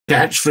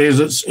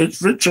catchphrase.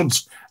 It's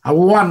Richard's, a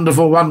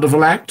wonderful,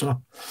 wonderful actor.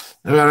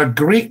 A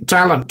great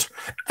talent.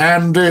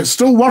 And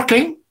still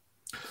working.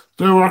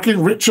 Still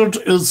working. Richard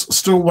is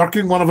still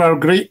working, one of our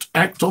great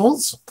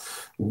actors.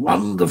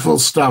 Wonderful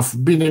stuff.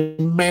 Been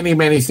in many,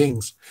 many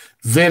things.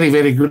 Very,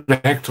 very good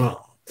actor.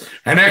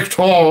 An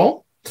actor.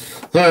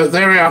 So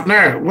there we are.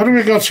 Now, what do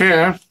we got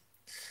here?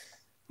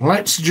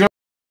 Let's just...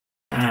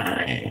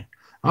 Aye,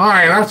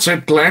 that's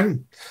it,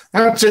 Glenn.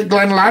 That's it,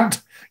 Glenn, lad.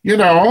 You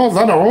know,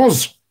 the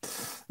nose.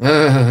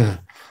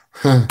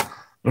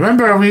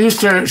 Remember, we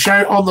used to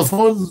shout on the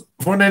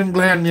phone in,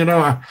 Glenn, you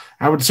know,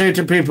 I would say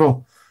to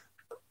people,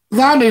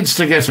 that needs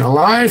to get a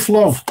life,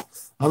 love.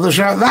 And they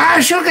shout,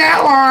 that should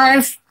get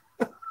life.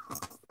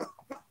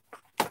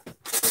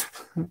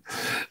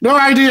 No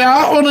idea.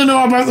 I only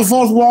know about the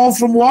fourth wall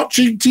from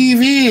watching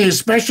TV,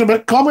 especially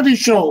about comedy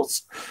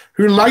shows,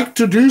 who like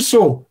to do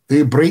so.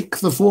 They break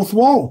the fourth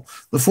wall.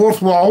 The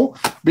fourth wall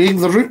being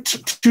the route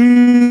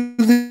to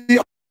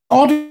the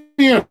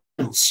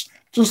audience.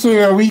 Just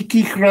a wee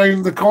geek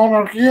round the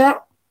corner here.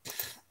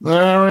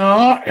 There we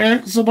are.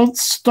 Excellent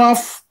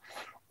stuff.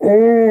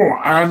 Oh,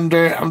 and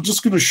I'm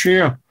just going to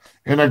share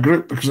in a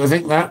group because I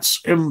think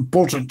that's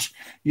important.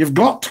 You've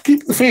got to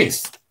keep the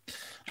faith.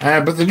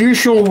 But the new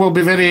show will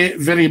be very,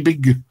 very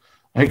big.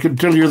 I can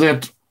tell you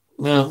that.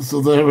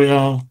 So there we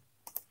are.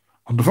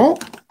 Wonderful.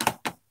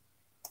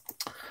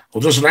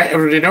 We'll just let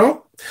everybody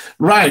know.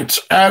 Right.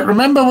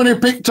 Remember when he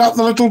picked up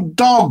the little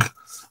dog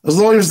as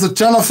though he was the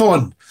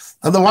telephone?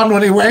 And the one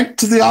when he went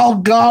to the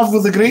Algarve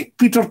with the great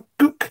Peter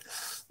Cook?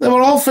 They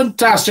were all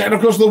fantastic. And,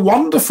 of course, the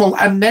wonderful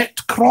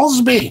Annette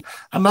Crosbie,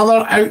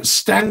 another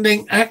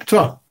outstanding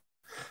actor.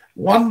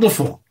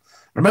 Wonderful.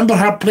 Remember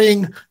her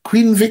playing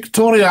Queen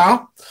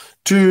Victoria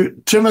to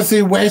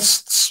Timothy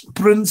West's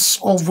Prince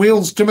of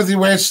Wales, Timothy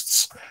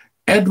West's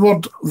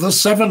Edward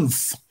VII.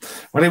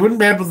 Well, he wouldn't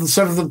be Edward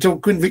VII until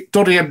Queen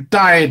Victoria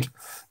died,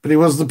 but he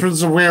was the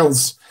Prince of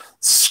Wales.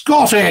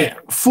 Scottie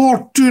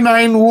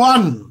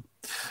 4291.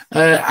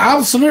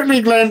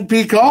 Absolutely, Glenn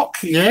Peacock.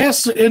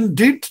 Yes,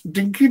 indeed.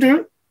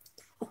 Dinky-Doo.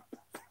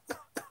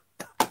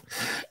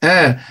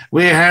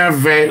 We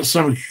have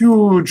some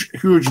huge,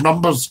 huge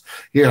numbers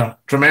here.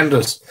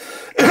 Tremendous.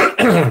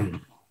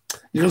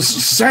 You can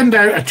send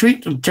out a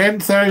tweet and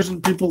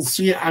 10,000 people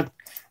see it.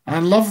 I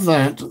love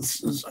that.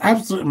 It's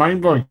absolutely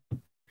mind-blowing.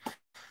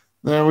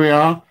 There we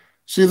are.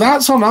 See,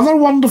 that's another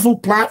wonderful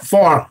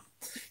platform.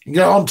 You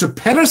get onto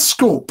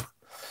Periscope.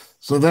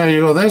 So there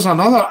you go. There's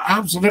another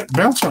absolute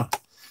belter.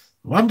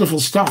 Wonderful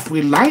stuff.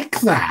 We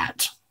like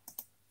that.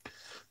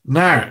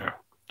 Now,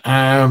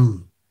 I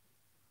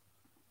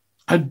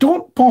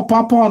don't pop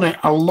up on it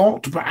a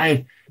lot, but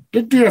I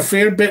did do a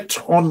fair bit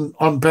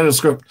on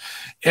Periscope.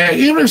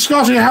 Evening,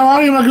 Scottie. How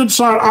are you, my good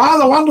sir?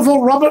 The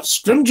wonderful Robert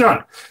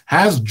Stringer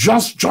has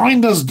just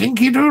joined us.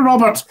 Dinky-Doo,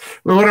 Robert.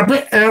 We were a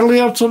bit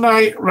earlier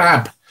tonight,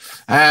 Rab.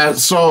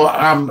 So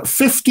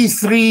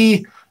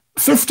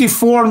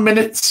 54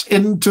 minutes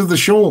into the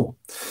show.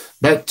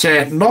 But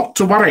not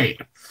to worry.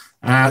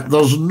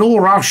 There's no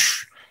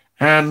rush.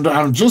 And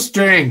I'm just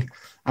doing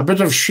a bit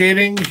of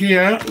sharing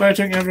here,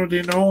 letting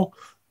everybody know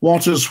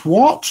what is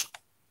what.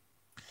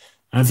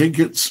 I think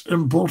it's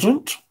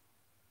important.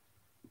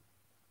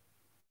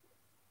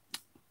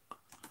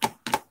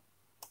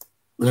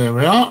 There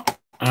we are.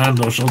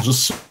 And I shall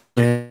just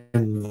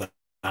send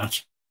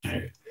that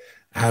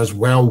as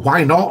well.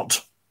 Why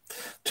not?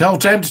 Tell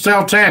 10 to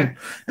tell 10.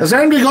 Has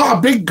anybody got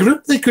a big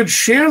group they could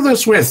share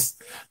this with?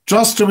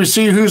 Just so we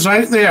see who's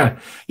out there.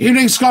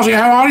 Evening, Scottie.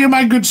 How are you,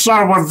 my good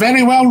sir? We're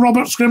very well,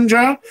 Robert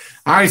Scrimgeour.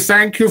 I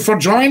thank you for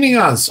joining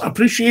us.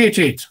 Appreciate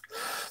it.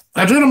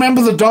 I do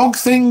remember the dog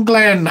thing,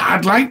 Glenn.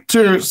 I'd like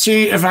to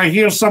see if I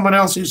hear someone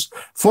else's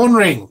phone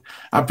ring.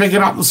 I pick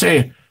it up and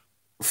say,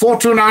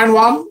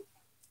 4291,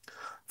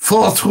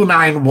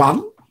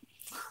 4291.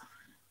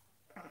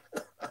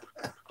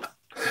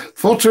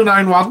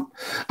 4291.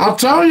 I'll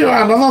tell you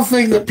another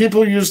thing that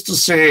people used to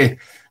say.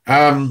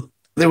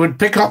 They would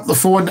pick up the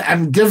phone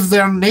and give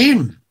their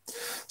name.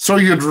 So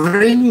you'd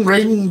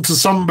ring to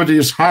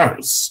somebody's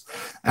house,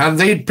 and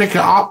they'd pick it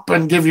up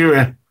and give you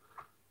a,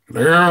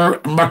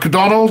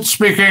 McDonald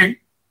speaking,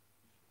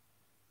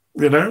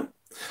 you know.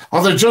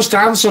 Or they just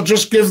answer,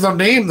 just give their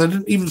name. They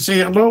didn't even say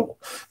hello.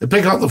 They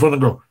pick up the phone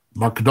and go,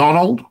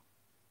 McDonald?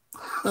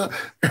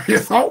 You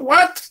thought,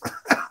 what?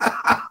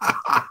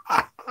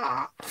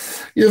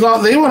 You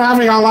thought they were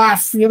having a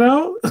laugh, you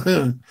know?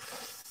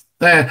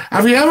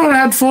 Have you ever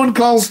had phone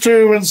calls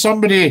too when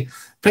somebody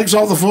picks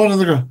up the phone and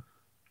they go,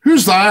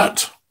 who's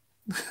that?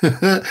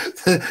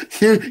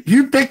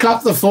 you pick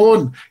up the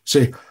phone,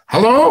 say,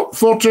 hello,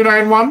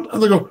 4291,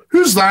 and they go,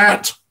 who's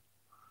that?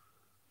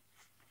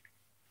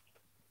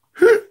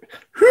 Who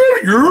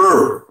are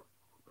you?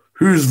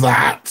 Who's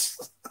that?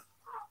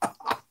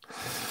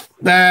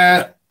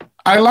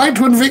 I liked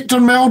when Victor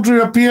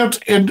Meldrew appeared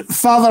in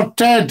Father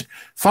Ted,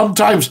 Fun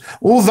Times.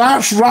 Oh,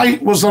 that's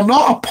right. Was there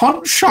not a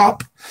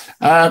punch-up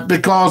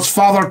because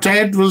Father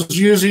Ted was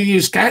using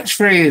his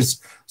catchphrase?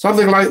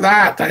 Something like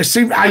that. I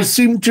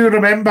seem to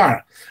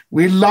remember.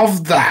 We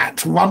loved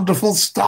that. Wonderful stuff.